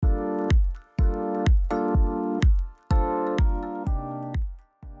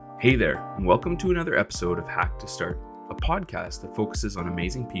Hey there, and welcome to another episode of Hack to Start, a podcast that focuses on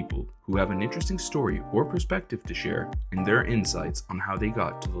amazing people who have an interesting story or perspective to share and their insights on how they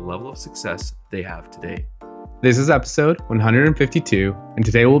got to the level of success they have today. This is episode 152, and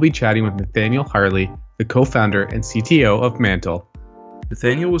today we'll be chatting with Nathaniel Harley, the co-founder and CTO of Mantle.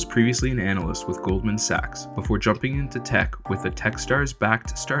 Nathaniel was previously an analyst with Goldman Sachs before jumping into tech with a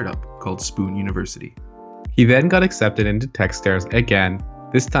Techstars-backed startup called Spoon University. He then got accepted into Techstars again,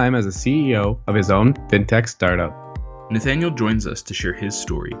 this time as a CEO of his own fintech startup. Nathaniel joins us to share his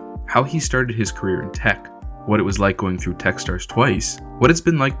story, how he started his career in tech, what it was like going through Techstars twice, what it's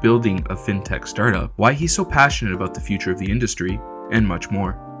been like building a fintech startup, why he's so passionate about the future of the industry, and much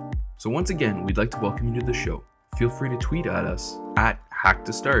more. So once again, we'd like to welcome you to the show. Feel free to tweet at us at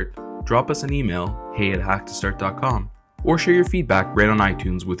HackToStart, drop us an email, hey@hacktostart.com, or share your feedback right on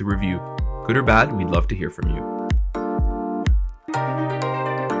iTunes with a review. Good or bad, we'd love to hear from you.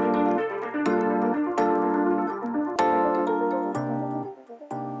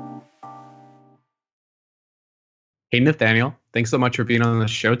 Hey Nathaniel, thanks so much for being on the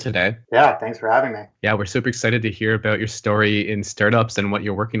show today. Yeah, thanks for having me. Yeah, we're super excited to hear about your story in startups and what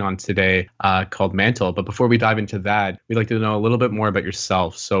you're working on today called Mantle. But before we dive into that, we'd like to know a little bit more about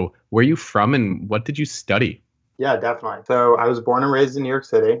yourself. So where are you from and what did you study? Yeah, definitely. So I was born and raised in New York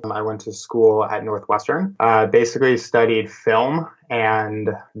City. I went to school at Northwestern, basically studied film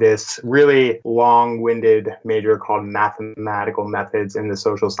and this really long-winded major called mathematical methods in the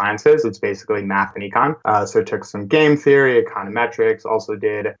social sciences. It's basically math and econ. So I took some game theory, econometrics, also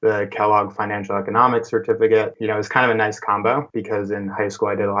did the Kellogg Financial Economics certificate. It was kind of a nice combo because in high school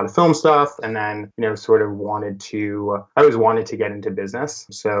I did a lot of film stuff and then, I always wanted to get into business.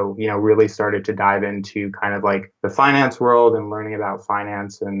 So, really started to dive into kind of like the finance world and learning about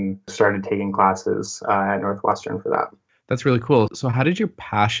finance and started taking classes at Northwestern for that. That's really cool. So how did your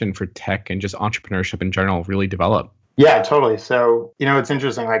passion for tech and just entrepreneurship in general really develop? Yeah, totally. So, it's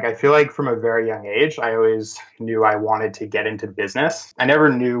interesting. I feel like from a very young age, I always knew I wanted to get into business. I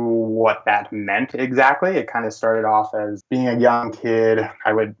never knew what that meant exactly. It kind of started off as being a young kid.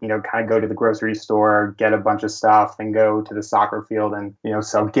 I would, kind of go to the grocery store, get a bunch of stuff and go to the soccer field and,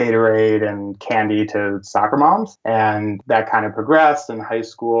 sell Gatorade and candy to soccer moms. And that kind of progressed. In high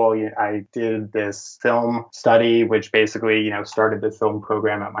school, I did this film study, which basically, started the film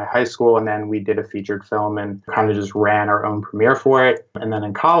program at my high school. And then we did a featured film and kind of just ran our own premiere for it. And then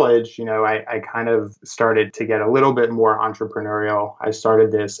in college, I kind of started to get a little bit more entrepreneurial. I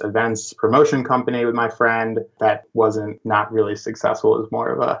started this events promotion company with my friend that wasn't not really successful. It was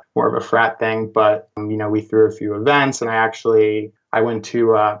more of a frat thing, but we threw a few events and I went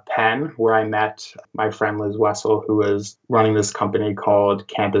to Penn where I met my friend Liz Wessel, who was running this company called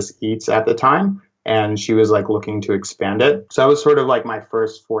Campus Eats at the time. And she was looking to expand it. So that was sort of my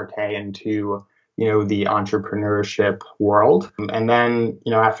first forte into the entrepreneurship world. And then,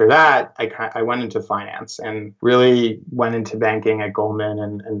 after that, I went into finance and really went into banking at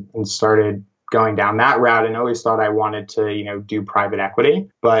Goldman and started going down that route and always thought I wanted to, do private equity.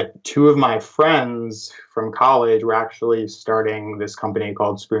 But two of my friends from college were actually starting this company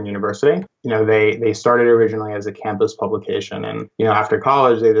called Spoon University. They started originally as a campus publication. And, after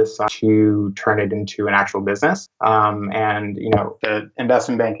college, they decided to turn it into an actual business. The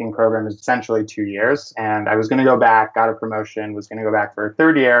investment banking program is essentially 2 years. And I was going to go back, got a promotion, was going to go back for a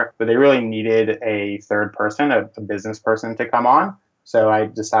third year, but they really needed a third person, a business person to come on. So I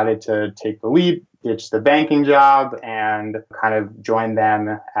decided to take the leap, ditch the banking job, and kind of join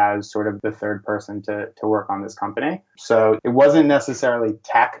them as sort of the third person to work on this company. So it wasn't necessarily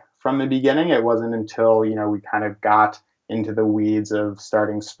tech from the beginning. It wasn't until, we kind of got into the weeds of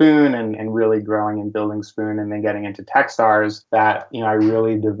starting Spoon and really growing and building Spoon and then getting into Techstars that, I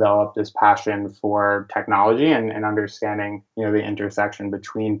really developed this passion for technology and understanding, the intersection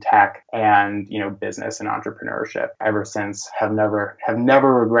between tech and, business and entrepreneurship. Ever since have never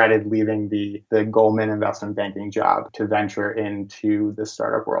regretted leaving the Goldman investment banking job to venture into the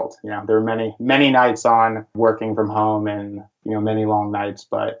startup world. There were many nights on working from home and, many long nights,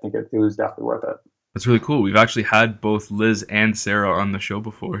 but I think it was definitely worth it. That's really cool. We've actually had both Liz and Sarah on the show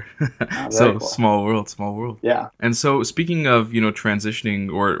before. So cool. Small world. Yeah. And so speaking of, transitioning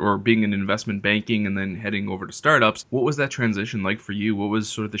or being in investment banking and then heading over to startups, what was that transition like for you? What was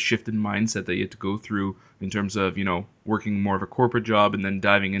sort of the shift in mindset that you had to go through in terms of, working more of a corporate job and then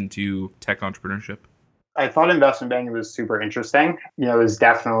diving into tech entrepreneurship? I thought investment banking was super interesting. It was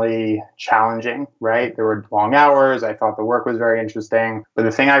definitely challenging, right? There were long hours. I thought the work was very interesting. But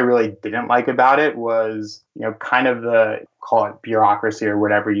the thing I really didn't like about it was, kind of the, call it bureaucracy or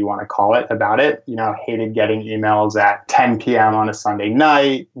whatever you want to call it about it. I hated getting emails at 10 p.m. on a Sunday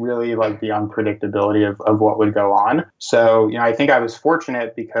night, really like the unpredictability of what would go on. So, I think I was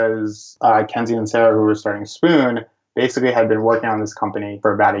fortunate because Kenzie and Sarah, who were starting Spoon, basically had been working on this company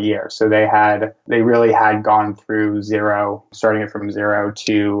for about a year. So they really had gone through zero, starting it from zero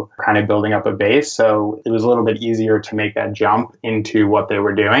to kind of building up a base. So it was a little bit easier to make that jump into what they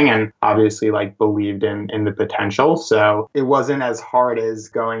were doing, and obviously like believed in the potential. So it wasn't as hard as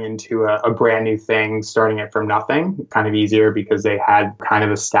going into a brand new thing, starting it from nothing, kind of easier because they had kind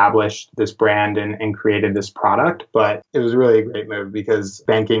of established this brand and created this product. But it was really a great move because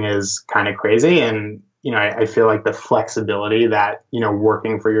banking is kind of crazy, and I feel like the flexibility that,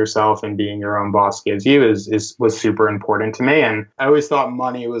 working for yourself and being your own boss gives you was super important to me. And I always thought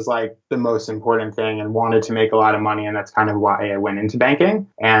money was like the most important thing and wanted to make a lot of money. And that's kind of why I went into banking.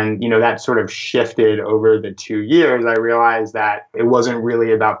 And, that sort of shifted over the 2 years. I realized that it wasn't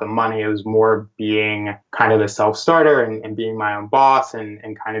really about the money. It was more being kind of the self-starter and being my own boss and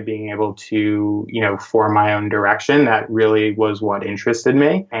kind of being able to, form my own direction. That really was what interested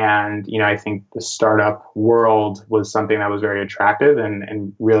me. And, I think the startup world was something that was very attractive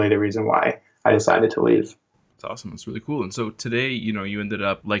and really the reason why I decided to leave. That's awesome. That's really cool. And so today, you ended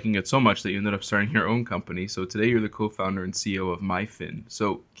up liking it so much that you ended up starting your own company. So today you're the co-founder and CEO of MyFin.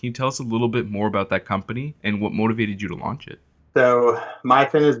 So can you tell us a little bit more about that company and what motivated you to launch it? So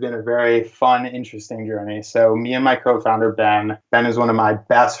MyFin has been a very fun, interesting journey. So me and my co-founder, Ben is one of my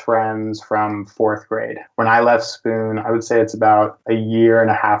best friends from fourth grade. When I left Spoon, I would say it's about a year and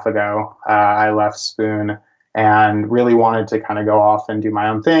a half ago, I left Spoon and really wanted to kind of go off and do my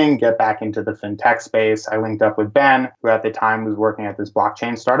own thing, get back into the fintech space. I linked up with Ben, who at the time was working at this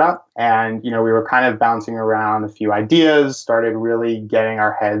blockchain startup. And, we were kind of bouncing around a few ideas, started really getting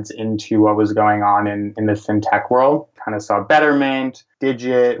our heads into what was going on in the fintech world. Kind of saw Betterment,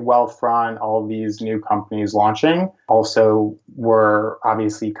 Digit, Wealthfront, all these new companies launching. Also were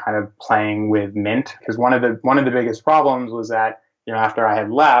obviously kind of playing with Mint, because one of the biggest problems was that, after I had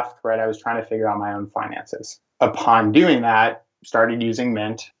left, right, I was trying to figure out my own finances. Upon doing that, started using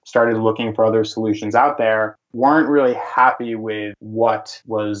Mint, started looking for other solutions out there, weren't really happy with what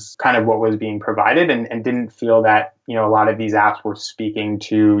was being provided and didn't feel that, a lot of these apps were speaking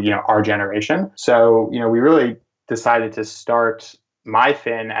to, our generation. So, we really decided to start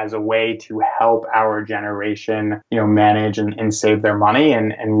MyFin as a way to help our generation, manage and save their money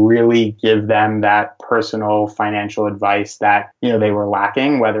and really give them that personal financial advice that, they were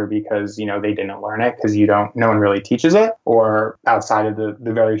lacking, whether because, they didn't learn it because no one really teaches it, or outside of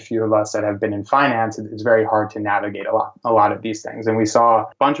the very few of us that have been in finance, it's very hard to navigate a lot of these things. And we saw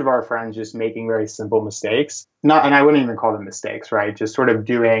a bunch of our friends just making very simple mistakes. And I wouldn't even call them mistakes, right? Just sort of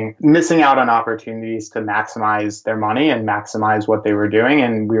missing out on opportunities to maximize their money and maximize what they were doing.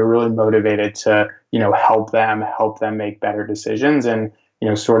 And we were really motivated to, help them make better decisions and,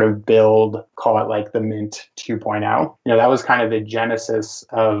 sort of build, call it like the Mint 2.0. That was kind of the genesis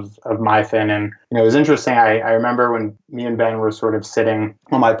of MyFin. And, it was interesting. I remember when me and Ben were sort of sitting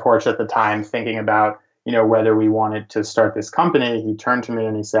on my porch at the time thinking about, whether we wanted to start this company, he turned to me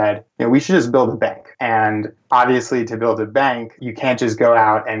and he said, we should just build a bank. And obviously to build a bank, you can't just go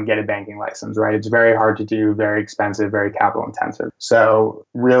out and get a banking license, right? It's very hard to do, very expensive, very capital intensive. So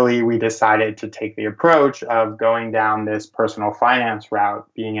really we decided to take the approach of going down this personal finance route,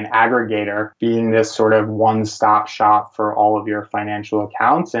 being an aggregator, being this sort of one-stop shop for all of your financial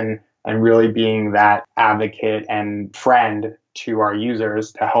accounts and really being that advocate and friend to our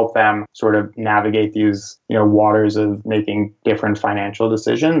users to help them sort of navigate these, waters of making different financial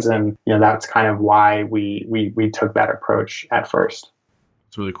decisions. And, that's kind of why we took that approach at first.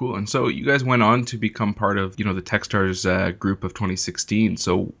 It's really cool. And so you guys went on to become part of, the Techstars group of 2016.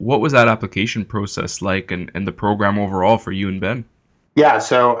 So what was that application process like and the program overall for you and Ben? Yeah,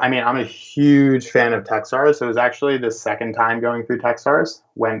 so I'm a huge fan of Techstars. So it was actually the second time going through Techstars.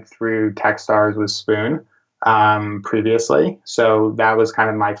 Went through Techstars with Spoon previously. So that was kind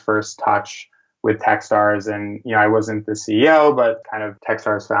of my first touch with Techstars. And, I wasn't the CEO, but kind of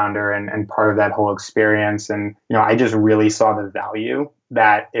Techstars founder and part of that whole experience. And, I just really saw the value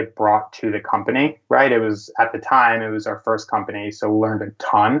that it brought to the company, right? It was, at the time, it was our first company, so learned a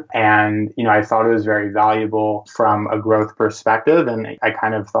ton. And, I thought it was very valuable from a growth perspective. And I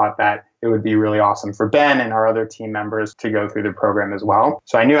kind of thought that it would be really awesome for Ben and our other team members to go through the program as well.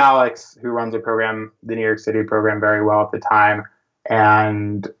 So I knew Alex, who runs the program, the New York City program, very well at the time.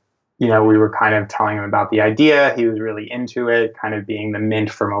 And we were kind of telling him about the idea. He was really into it, kind of being the Mint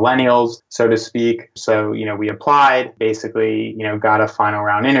for millennials, so to speak. So, we applied, basically, got a final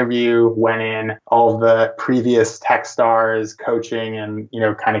round interview, went in, all of the previous Techstars coaching and,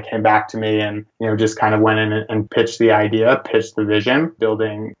 kind of came back to me and, just kind of went in and pitched the idea, pitched the vision,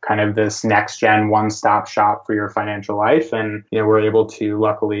 building kind of this next gen one-stop shop for your financial life. And, we're able to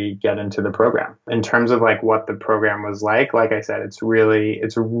luckily get into the program. In terms of like what the program was like I said, it's really,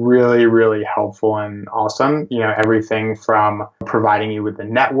 really helpful and awesome. Everything from providing you with the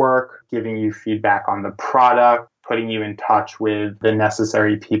network, giving you feedback on the product, putting you in touch with the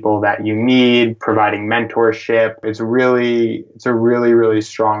necessary people that you need, providing mentorship. It's a really, really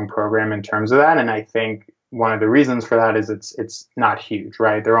strong program in terms of that. And I think one of the reasons for that is it's not huge,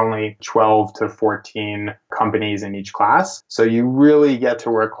 right? There are only 12 to 14 companies in each class. So you really get to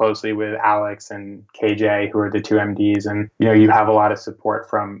work closely with Alex and KJ, who are the two MDs. And, you have a lot of support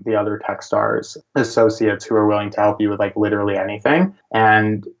from the other Techstars associates who are willing to help you with like literally anything.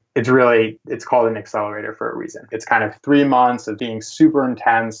 And it's called an accelerator for a reason. It's kind of 3 months of being super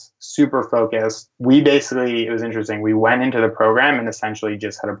intense, super focused. It was interesting. We went into the program and essentially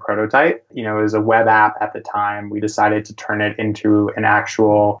just had a prototype. It was a web app at the time. We decided to turn it into an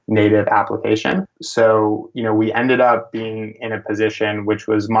actual native application. So, we ended up being in a position which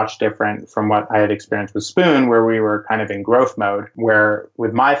was much different from what I had experienced with Spoon, where we were kind of in growth mode, where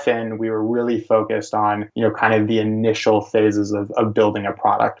with MyFin, we were really focused on, kind of the initial phases of building a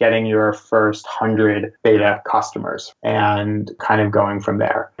product, getting your first 100 beta customers and kind of going from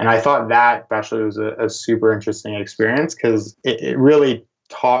there. And I thought that especially was a super interesting experience because it really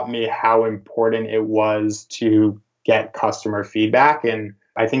taught me how important it was to get customer feedback. And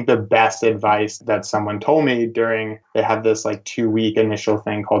I think the best advice that someone told me they had this like 2-week initial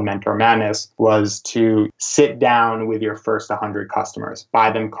thing called Mentor Madness, was to sit down with your first 100 customers,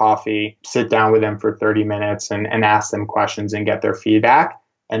 buy them coffee, sit down with them for 30 minutes and ask them questions and get their feedback.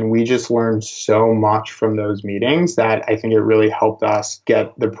 And we just learned so much from those meetings that I think it really helped us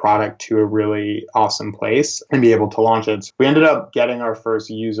get the product to a really awesome place and be able to launch it. So we ended up getting our first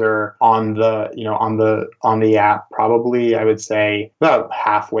user on the app, probably I would say about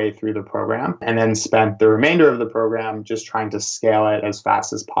halfway through the program, and then spent the remainder of the program just trying to scale it as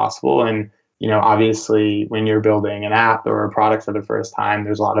fast as possible. And obviously when you're building an app or a product for the first time,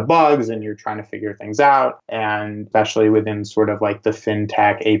 there's a lot of bugs and you're trying to figure things out. And especially within sort of like the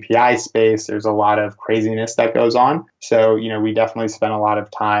fintech API space, there's a lot of craziness that goes on. So, we definitely spent a lot of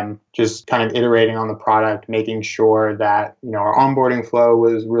time just kind of iterating on the product, making sure that, our onboarding flow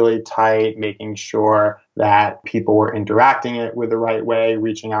was really tight, making sure that people were interacting it with the right way,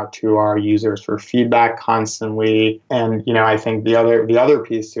 reaching out to our users for feedback constantly. And, I think the other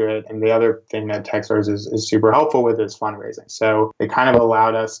piece to it, and the other thing that Techstars is super helpful with, is fundraising. So it kind of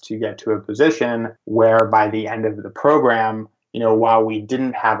allowed us to get to a position where by the end of the program, while we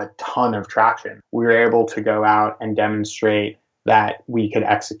didn't have a ton of traction, we were able to go out and demonstrate that we could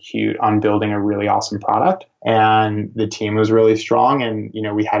execute on building a really awesome product. And the team was really strong, and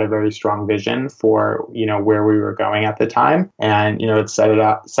we had a very strong vision for where we were going at the time. And it set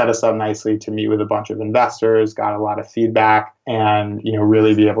us up nicely to meet with a bunch of investors, got a lot of feedback, and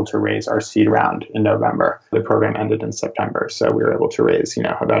really be able to raise our seed round in November. The program ended in September, so we were able to raise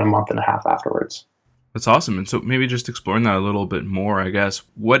about a month and a half afterwards. That's awesome. And so maybe just exploring that a little bit more, I guess,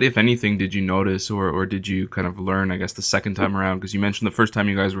 what, if anything, did you notice or did you kind of learn, I guess, the second time around? Because you mentioned the first time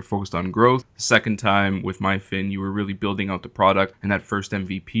you guys were focused on growth. The second time with MyFin, you were really building out the product and that first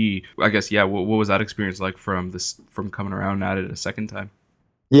MVP. I guess, yeah, what was that experience like from coming around at it a second time?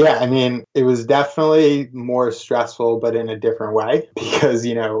 Yeah, I mean, it was definitely more stressful, but in a different way, because,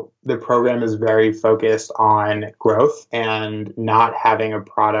 the program is very focused on growth, and not having a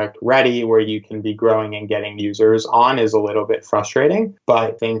product ready where you can be growing and getting users on is a little bit frustrating. But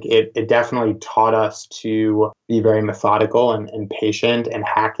I think it definitely taught us to be very methodical and patient and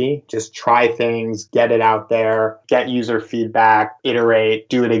hacky. Just try things, get it out there, get user feedback, iterate,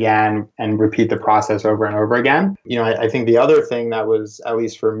 do it again, and repeat the process over and over again. I think the other thing that was, at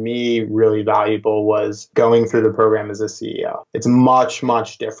least for me, really valuable was going through the program as a CEO. It's much,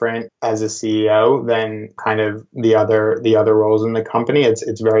 much different as a CEO than kind of the other roles in the company.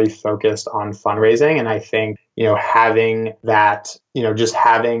 It's very focused on fundraising. And I think, having that, just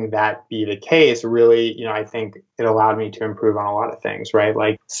having that be the case really, I think it allowed me to improve on a lot of things, right?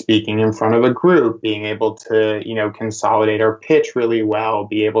 Like speaking in front of a group, being able to, consolidate our pitch really well,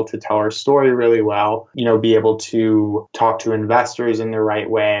 be able to tell our story really well, be able to talk to investors in the right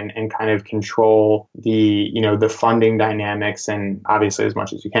way and kind of control the funding dynamics, and obviously as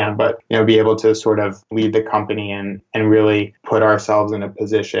much as you can, but, be able to sort of lead the company and really put ourselves in a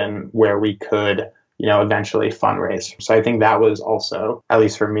position where we could eventually fundraise. So I think that was also, at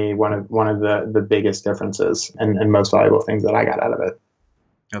least for me, one of the biggest differences and most valuable things that I got out of it.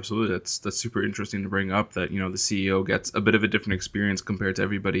 Absolutely. That's super interesting to bring up, that, the CEO gets a bit of a different experience compared to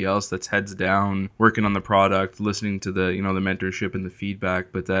everybody else that's heads down, working on the product, listening to the, the mentorship and the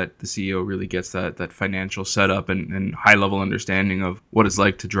feedback, but that the CEO really gets that financial setup and high level understanding of what it's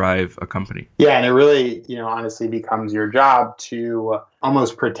like to drive a company. Yeah. And it really, honestly becomes your job to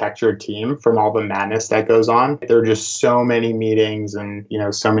almost protect your team from all the madness that goes on. There are just so many meetings and,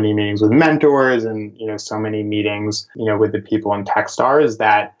 so many meetings with mentors and, so many meetings, with the people in Techstars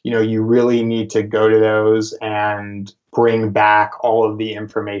that, you really need to go to those and bring back all of the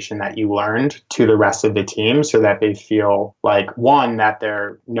information that you learned to the rest of the team so that they feel like, one, that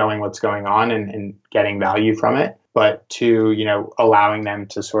they're knowing what's going on and getting value from it, but two, allowing them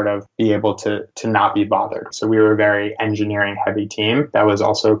to sort of be able to not be bothered. So we were a very engineering heavy team. That was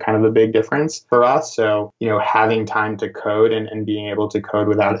also kind of a big difference for us. So, having time to code and being able to code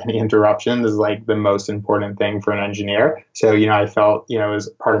without any interruptions is like the most important thing for an engineer. So, I felt, it was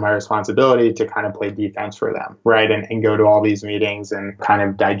part of my responsibility to kind of play defense for them, right? And go to all these meetings and kind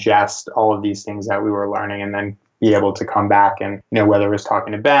of digest all of these things that we were learning, and then be able to come back and, whether it was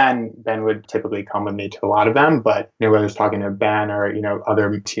talking to Ben would typically come with me to a lot of them, but, whether it was talking to Ben or,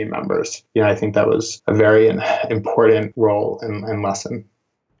 other team members, I think that was a very important role and lesson.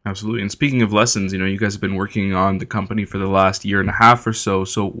 Absolutely. And speaking of lessons, you guys have been working on the company for the last year and a half or so.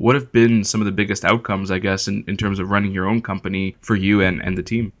 So what have been some of the biggest outcomes, I guess, in terms of running your own company for you and the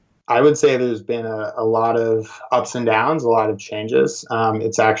team? I would say there's been a lot of ups and downs, a lot of changes.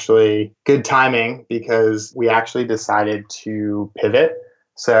 It's actually good timing because we actually decided to pivot.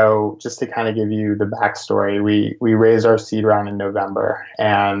 So just to kind of give you the backstory, we raised our seed round in November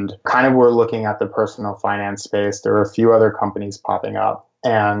and kind of we're looking at the personal finance space. There were a few other companies popping up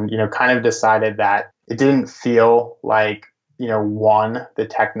and, kind of decided that it didn't feel like one, the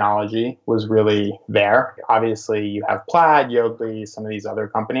technology was really there. Obviously, you have Plaid, Yodlee, some of these other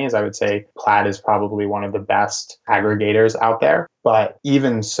companies. I would say Plaid is probably one of the best aggregators out there. But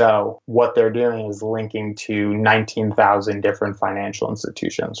even so, what they're doing is linking to 19,000 different financial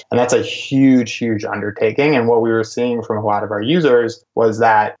institutions. And that's a huge, huge undertaking. And what we were seeing from a lot of our users was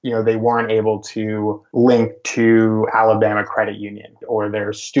that, they weren't able to link to Alabama Credit Union or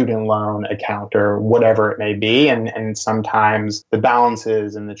their student loan account or whatever it may be. And sometimes the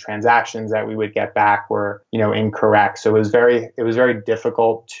balances and the transactions that we would get back were, incorrect. So it was very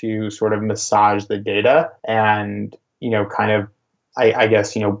difficult to sort of massage the data and, kind of I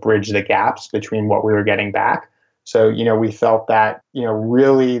guess, bridge the gaps between what we were getting back. So, we felt that,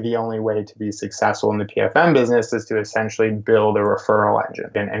 really the only way to be successful in the PFM business is to essentially build a referral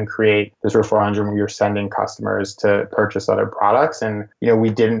engine and create this referral engine where you're sending customers to purchase other products. And, we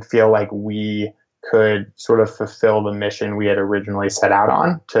didn't feel like we could sort of fulfill the mission we had originally set out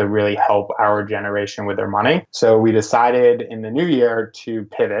on to really help our generation with their money. So we decided in the new year to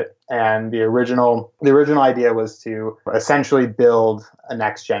pivot. And the original idea was to essentially build a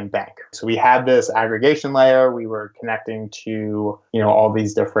next-gen bank. So we had this aggregation layer. We were connecting to, all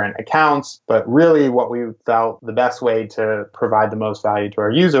these different accounts. But really what we felt the best way to provide the most value to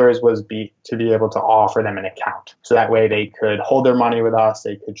our users was to be able to offer them an account. So that way they could hold their money with us,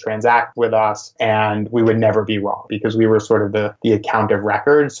 they could transact with us, and we would never be wrong because we were sort of the account of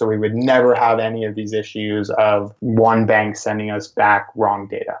record. So we would never have any of these issues of one bank sending us back wrong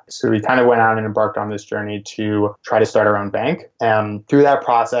data. So we kind of went out and embarked on this journey to try to start our own bank. And through that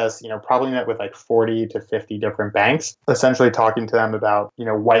process, probably met with like 40 to 50 different banks, essentially talking to them about,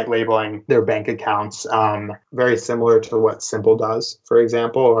 white labeling their bank accounts, very similar to what Simple does, for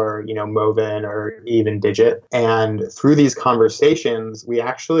example, or, Movin or even Digit. And through these conversations, we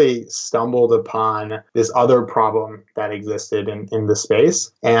actually stumbled upon this other problem that existed in the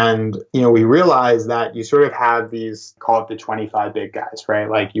space. And, we realized that you sort of have these, call it the 25 big guys, right?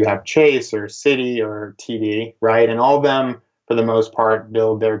 Like you have Chase or Citi or TD, right? And all of them, for the most part,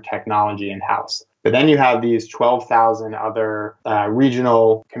 build their technology in-house. But then you have these 12,000 other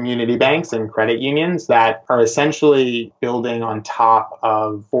regional community banks and credit unions that are essentially building on top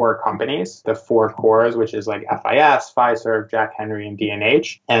of four companies, the four cores, which is like FIS, Fiserv, Jack Henry, and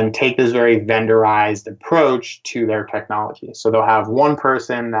D&H, and take this very vendorized approach to their technology. So they'll have one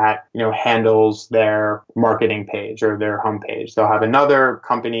person that, handles their marketing page or their homepage. They'll have another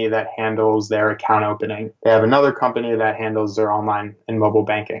company that handles their account opening. They have another company that handles their online and mobile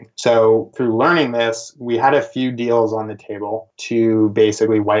banking. So through learning this, we had a few deals on the table to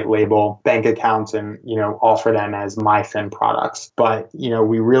basically white label bank accounts and, offer them as MyFin products. But,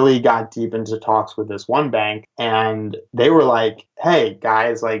 we really got deep into talks with this one bank, and they were like, hey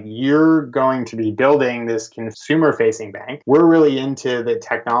guys, like, you're going to be building this consumer facing bank. We're really into the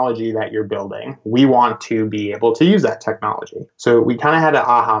technology that you're building. We want to be able to use that technology. So we kind of had an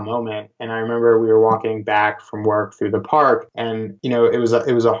aha moment. And I remember we were walking back from work through the park, and,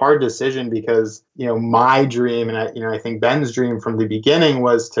 it was a hard decision because, my dream, and I think Ben's dream from the beginning,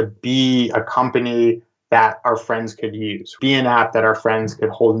 was to be a company that our friends could use, be an app that our friends could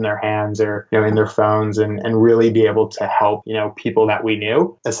hold in their hands or, in their phones, and really be able to help, people that we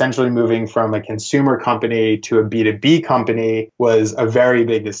knew. Essentially moving from a consumer company to a B2B company was a very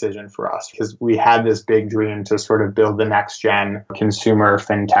big decision for us because we had this big dream to sort of build the next gen consumer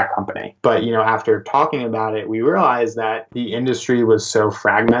fintech company. But, after talking about it, we realized that the industry was so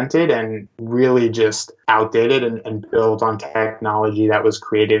fragmented and really just outdated and built on technology that was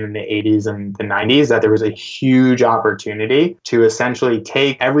created in the 80s and the 90s, that there was a huge opportunity to essentially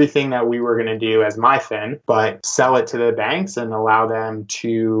take everything that we were going to do as MyFin, but sell it to the banks and allow them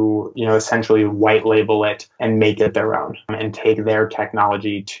to, essentially white label it and make it their own and take their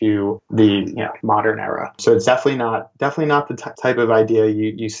technology to the modern era. So it's definitely not the type of idea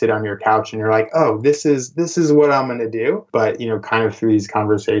you sit on your couch and you're like, oh, this is what I'm going to do. But, kind of through these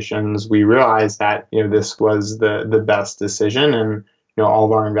conversations, we realized that, this was the best decision, and all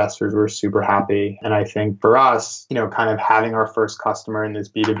of our investors were super happy. And I think for us, kind of having our first customer in this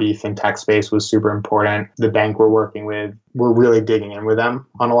B2B fintech space was super important. The bank we're working with, we're really digging in with them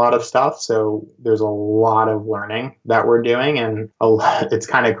on a lot of stuff. So there's a lot of learning that we're doing, and it's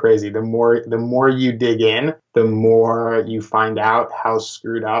kind of crazy. The more you dig in, the more you find out how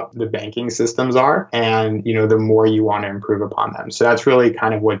screwed up the banking systems are, and the more you want to improve upon them. So that's really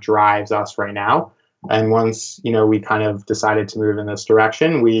kind of what drives us right now. And once, we kind of decided to move in this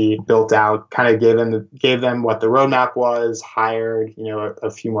direction, we built out, kind of gave them what the roadmap was, hired, a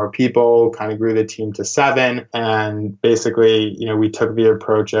few more people, kind of grew the team to 7. And basically, we took the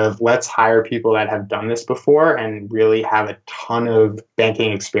approach of let's hire people that have done this before and really have a ton of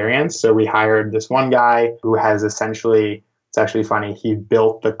banking experience. So we hired this one guy who has essentially, it's actually funny, he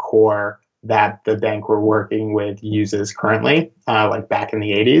built the core that the bank we're working with uses currently, like back in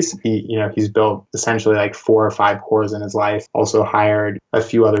the 80s. He's built essentially like 4 or 5 cores in his life. Also hired a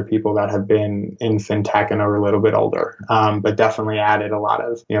few other people that have been in fintech and are a little bit older, but definitely added a lot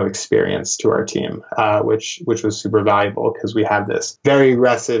of experience to our team, which was super valuable because we have this very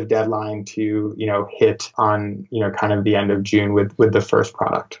aggressive deadline to hit on kind of the end of June with the first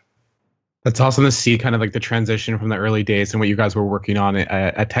product. That's awesome to see kind of like the transition from the early days and what you guys were working on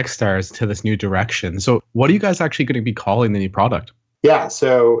at Techstars to this new direction. So what are you guys actually going to be calling the new product? Yeah,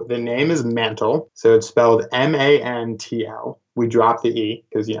 so the name is Mantle. So it's spelled MANTL. We dropped the E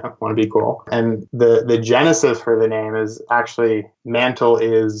because, want to be cool. And the genesis for the name is actually mantle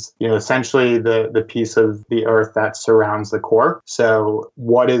is, essentially the piece of the earth that surrounds the core. So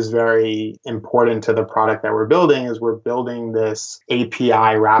what is very important to the product that we're building is we're building this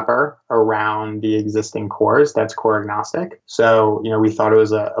API wrapper around the existing cores that's core agnostic. So, we thought it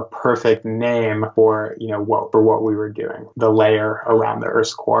was a perfect name for, what we were doing. The layer around the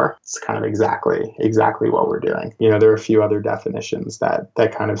Earth's core. It's kind of exactly what we're doing. There are a few other definitions that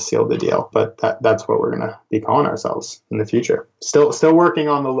kind of seal the deal, but that's what we're going to be calling ourselves in the future. Still working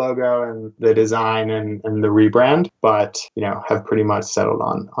on the logo and the design and the rebrand, but have pretty much settled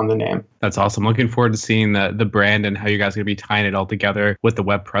on the name. That's awesome. Looking forward to seeing the brand and how you guys are going to be tying it all together with the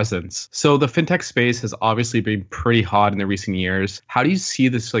web presence. So the fintech space has obviously been pretty hot in the recent years. How do you see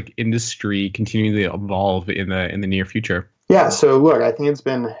this industry continuing to evolve in the near future? Yeah, so look, I think it's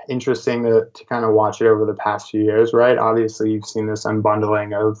been interesting to kind of watch it over the past few years, right? Obviously, you've seen this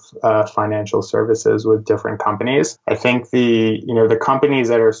unbundling of financial services with different companies. I think the companies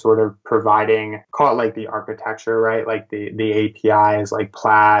that are sort of providing, call it like the architecture, right? Like the APIs, like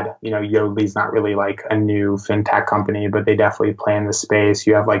Plaid, Yodlee's not really like a new fintech company, but they definitely play in the space.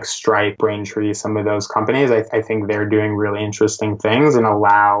 You have like Stripe, Braintree, some of those companies. I think they're doing really interesting things and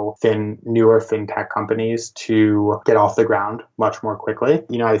allow newer fintech companies to get off the ground much more quickly.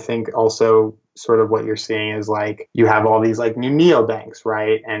 I think also sort of what you're seeing is like you have all these like new neobanks,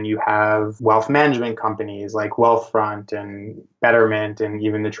 right? And you have wealth management companies like Wealthfront and Betterment, and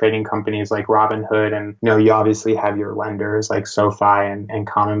even the trading companies like Robinhood. And, you obviously have your lenders like SoFi and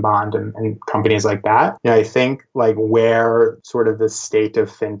Common Bond and companies like that. I think like where sort of the state of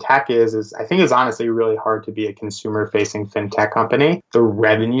fintech is I think it's honestly really hard to be a consumer facing fintech company. The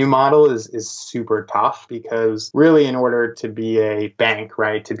revenue model is super tough because really in order to be a bank,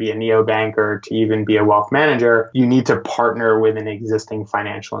 right, to be a neobank or to even be a wealth manager, you need to partner with an existing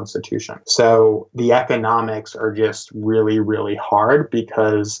financial institution. So the economics are just really, really hard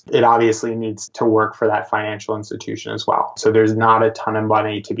because it obviously needs to work for that financial institution as well. So there's not a ton of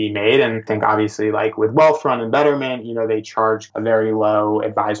money to be made. And I think obviously like with Wealthfront and Betterment, they charge a very low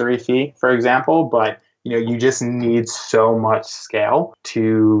advisory fee, for example, but you just need so much scale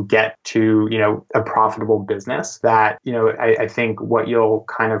to get to, a profitable business that, I think what you'll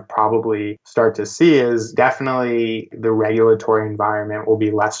kind of probably start to see is definitely the regulatory environment will be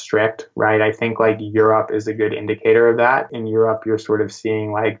less strict, right? I think like Europe is a good indicator of that. In Europe, you're sort of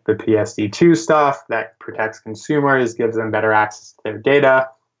seeing like the PSD2 stuff that protects consumers, gives them better access to their data.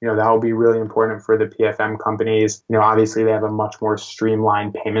 That will be really important for the PFM companies. Obviously they have a much more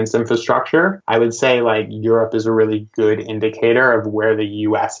streamlined payments infrastructure. I would say like Europe is a really good indicator of where the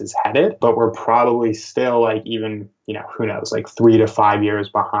US is headed, but we're probably still like even, who knows, like 3 to 5 years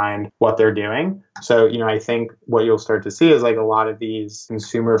behind what they're doing. So, I think what you'll start to see is like a lot of these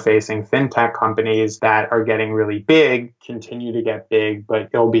consumer facing fintech companies that are getting really big continue to get big, but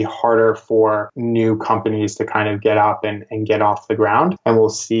it'll be harder for new companies to kind of get up and get off the ground. And we'll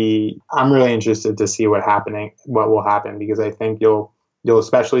see, I'm really interested to see what will happen, because I think you'll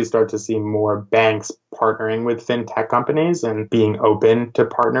especially start to see more banks partnering with fintech companies and being open to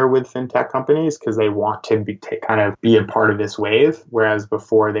partner with fintech companies because they want to kind of be a part of this wave, whereas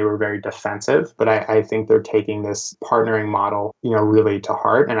before they were very defensive. But I think they're taking this partnering model, really to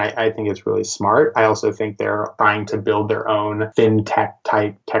heart, and I think it's really smart. I also think they're trying to build their own fintech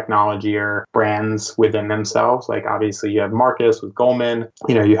type technology or brands within themselves. Like obviously you have Marcus with Goldman,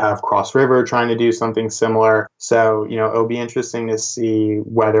 you have Cross River trying to do something similar. So, it'll be interesting to see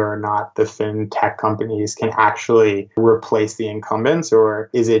whether or not the fintech companies can actually replace the incumbents, or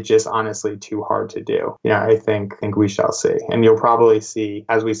is it just honestly too hard to do? I think we shall see. And you'll probably see,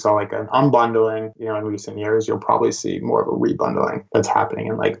 as we saw like an unbundling, in recent years, you'll probably see more of a rebundling that's happening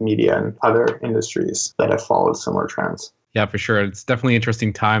in like media and other industries that have followed similar trends. Yeah, for sure. It's definitely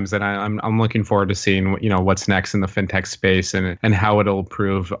interesting times, and I'm looking forward to seeing what's next in the fintech space and how it'll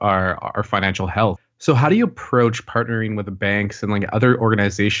improve our financial health. So how do you approach partnering with the banks and like other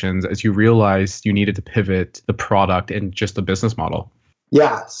organizations as you realized you needed to pivot the product and just the business model?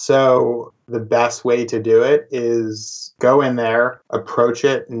 Yeah, so the best way to do it is go in there, approach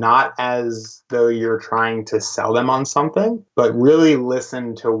it not as though you're trying to sell them on something, but really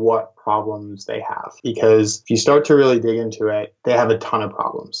listen to what problems they have. Because if you start to really dig into it, they have a ton of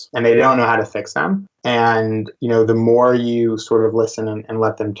problems and they don't know how to fix them. And, the more you sort of listen and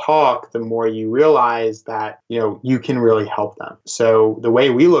let them talk, the more you realize that, you can really help them. So the way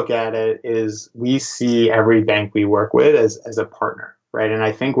we look at it is we see every bank we work with as a partner. Right. And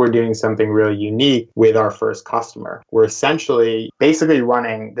I think we're doing something really unique with our first customer. We're essentially basically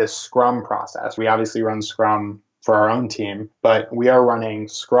running this Scrum process. We obviously run Scrum for our own team, but we are running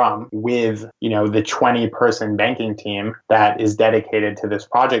Scrum with, the 20-person banking team that is dedicated to this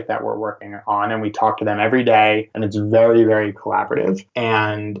project that we're working on. And we talk to them every day, and it's very, very collaborative.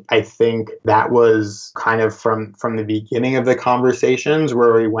 And I think that was kind of from the beginning of the conversations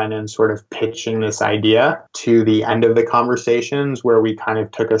where we went in sort of pitching this idea to the end of the conversations where we kind of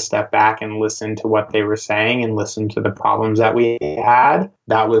took a step back and listened to what they were saying and listened to the problems that we had.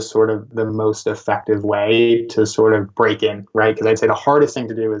 That was sort of the most effective way to sort of break in, right? Because I'd say the hardest thing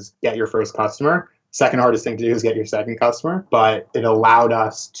to do is get your first customer. Second hardest thing to do is get your second customer. But it allowed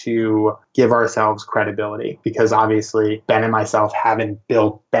us to give ourselves credibility because obviously Ben and myself haven't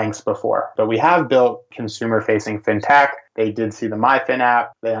built banks before, but we have built consumer-facing fintech. They did see the MyFin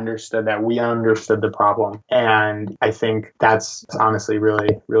app. They understood that we understood the problem. And I think that's honestly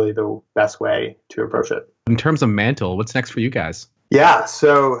really, really the best way to approach it. In terms of Mantle, what's next for you guys? Yeah,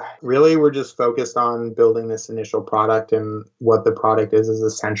 so really we're just focused on building this initial product, and what the product is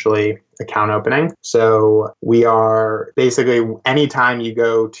essentially account opening. So we are basically, anytime you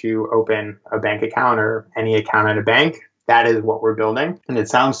go to open a bank account or any account at a bank, that is what we're building. And it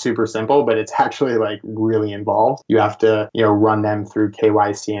sounds super simple, but it's actually like really involved. You have to, run them through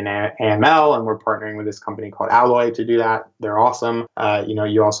KYC and AML, and we're partnering with this company called Alloy to do that. They're awesome.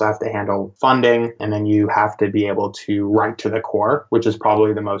 You also have to handle funding, and then you have to be able to write to the core, which is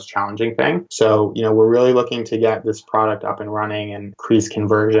probably the most challenging thing. So, we're really looking to get this product up and running and increase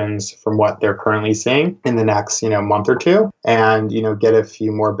conversions from what they're currently seeing in the next, month or two, and, get a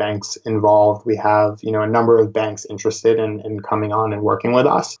few more banks involved. We have, a number of banks interested in coming on and working with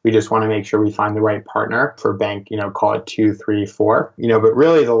us. We just want to make sure we find the right partner for bank, call it 2, 3, 4, but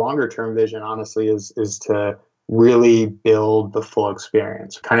really the longer term vision, honestly, is to really build the full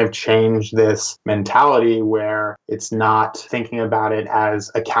experience, kind of change this mentality where it's not thinking about it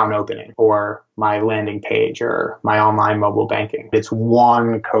as account opening or my landing page or my online mobile banking. It's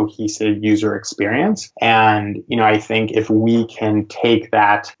one cohesive user experience. And, I think if we can take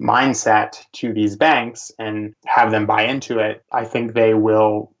that mindset to these banks and have them buy into it, I think they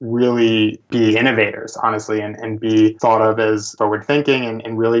will really be innovators, honestly, and be thought of as forward thinking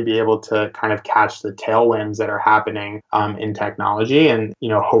and really be able to kind of catch the tailwinds that are happening in technology and,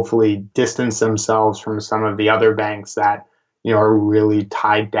 hopefully distance themselves from some of the other banks that are really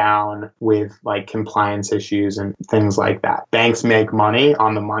tied down with like compliance issues and things like that. Banks make money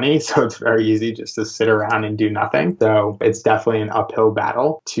on the money, so it's very easy just to sit around and do nothing. So it's definitely an uphill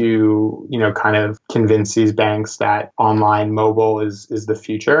battle to, kind of convince these banks that online mobile is the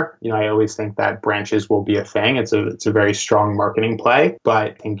future. I always think that branches will be a thing. It's a very strong marketing play,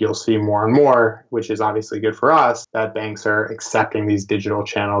 but I think you'll see more and more, which is obviously good for us, that banks are accepting these digital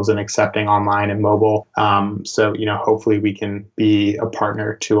channels and accepting online and mobile. So, hopefully we can be a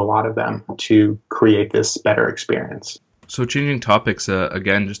partner to a lot of them to create this better experience. So changing topics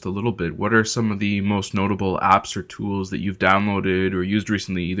again just a little bit, what are some of the most notable apps or tools that you've downloaded or used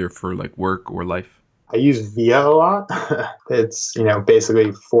recently, either for like work or life? I use Via a lot. It's,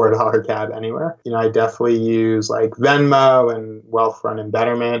 basically $4 cab anywhere. I definitely use like Venmo and Wealthfront and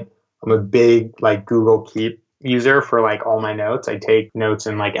Betterment. I'm a big like Google Keep user for like all my notes. I take notes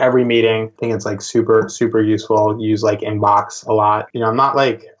in like every meeting. I think it's like super, super useful. Use like Inbox a lot. I'm not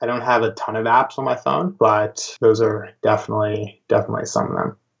like, I don't have a ton of apps on my phone, but those are definitely some of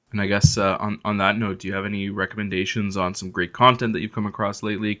them. And I guess on that note, do you have any recommendations on some great content that you've come across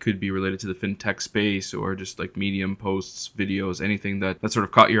lately? It could be related to the fintech space or just like Medium posts, videos, anything that sort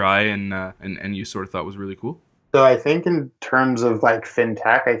of caught your eye and you sort of thought was really cool? So I think in terms of like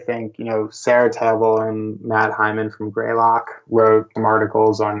fintech, I think, Sarah Tavel and Matt Hyman from Greylock wrote some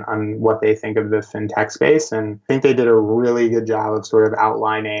articles on what they think of the fintech space. And I think they did a really good job of sort of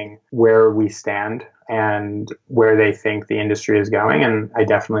outlining where we stand and where they think the industry is going. And I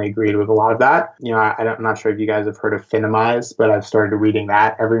definitely agreed with a lot of that. I'm not sure if you guys have heard of Finimize, but I've started reading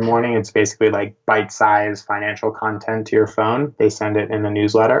that every morning. It's basically like bite-sized financial content to your phone. They send it in the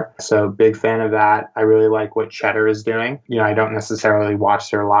newsletter. So big fan of that. I really like what Cheddar is doing. I don't necessarily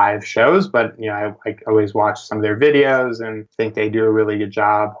watch their live shows, but, I always watch some of their videos and think they do a really good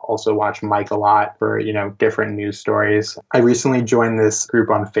job. Also watch Mike a lot for, different news stories. I recently joined this group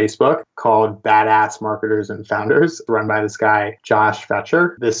on Facebook called Badass Marketers and Founders, run by this guy, Josh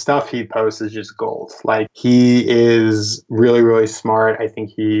Fetcher. The stuff he posts is just gold. Like, he is really, really smart. I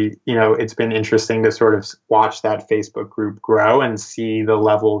think it's been interesting to sort of watch that Facebook group grow and see the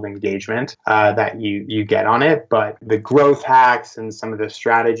level of engagement that you get on it. But the growth hacks and some of the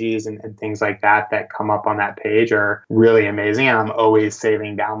strategies and things like that come up on that page are really amazing. And I'm always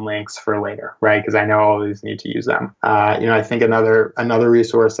saving down links for later, right? Because I know I always need to use them. I think another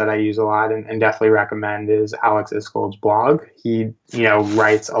resource that I use a lot and definitely recommend is Alex Iskold's blog. He,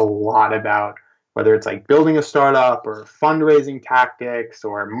 writes a lot about whether it's like building a startup or fundraising tactics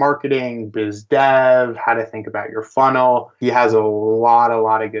or marketing, biz dev, how to think about your funnel. He has a lot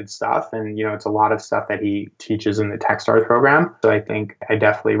of good stuff. And, it's a lot of stuff that he teaches in the Techstars program. So I think I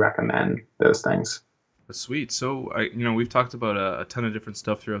definitely recommend those things. Sweet. So, we've talked about a ton of different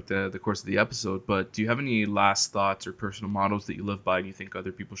stuff throughout the course of the episode, but do you have any last thoughts or personal models that you live by and you think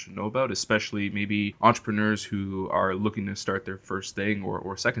other people should know about, especially maybe entrepreneurs who are looking to start their first thing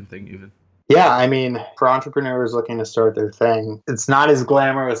or second thing even? Yeah, I mean, for entrepreneurs looking to start their thing, it's not as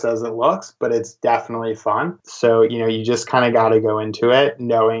glamorous as it looks, but it's definitely fun. So, you just kind of got to go into it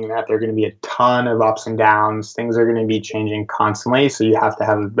knowing that there are going to be a ton of ups and downs. Things are going to be changing constantly. So you have to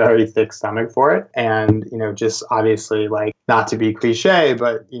have a very thick stomach for it. And, just obviously like not to be cliche,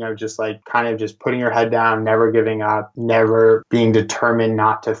 but, just like kind of just putting your head down, never giving up, never being determined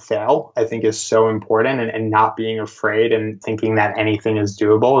not to fail, I think is so important. And not being afraid and thinking that anything is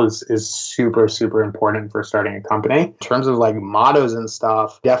doable is super, super important for starting a company. In terms of like mottos and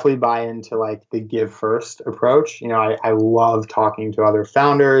stuff, definitely buy into like the give first approach. I love talking to other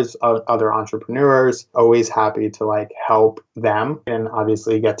founders, other entrepreneurs, always happy to like help them, and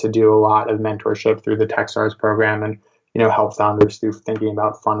obviously get to do a lot of mentorship through the Techstars program, and help founders through thinking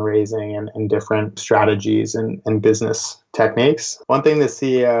about fundraising and different strategies and business techniques. One thing the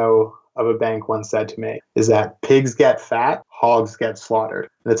CEO of a bank once said to me is that pigs get fat, hogs get slaughtered.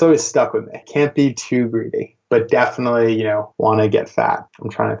 And it's always stuck with me. Can't be too greedy, but definitely, want to get fat. I'm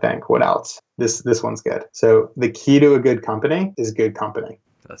trying to think what else. This one's good. So the key to a good company is good company.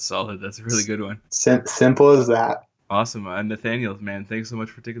 That's solid. That's a really good one. Simple as that. Awesome. Nathaniel, man, thanks so much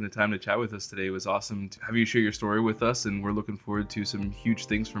for taking the time to chat with us today. It was awesome to have you share your story with us, and we're looking forward to some huge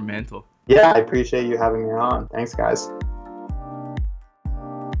things from Mantle. Yeah, I appreciate you having me on. Thanks, guys.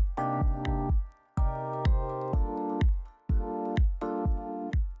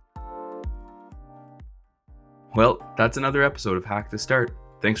 Well, that's another episode of Hack to Start.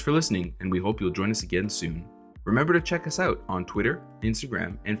 Thanks for listening, and we hope you'll join us again soon. Remember to check us out on Twitter,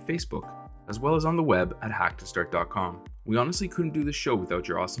 Instagram, and Facebook, as well as on the web at hacktostart.com. We honestly couldn't do this show without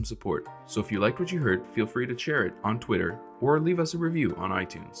your awesome support, so if you liked what you heard, feel free to share it on Twitter or leave us a review on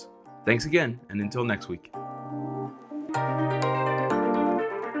iTunes. Thanks again, and until next week.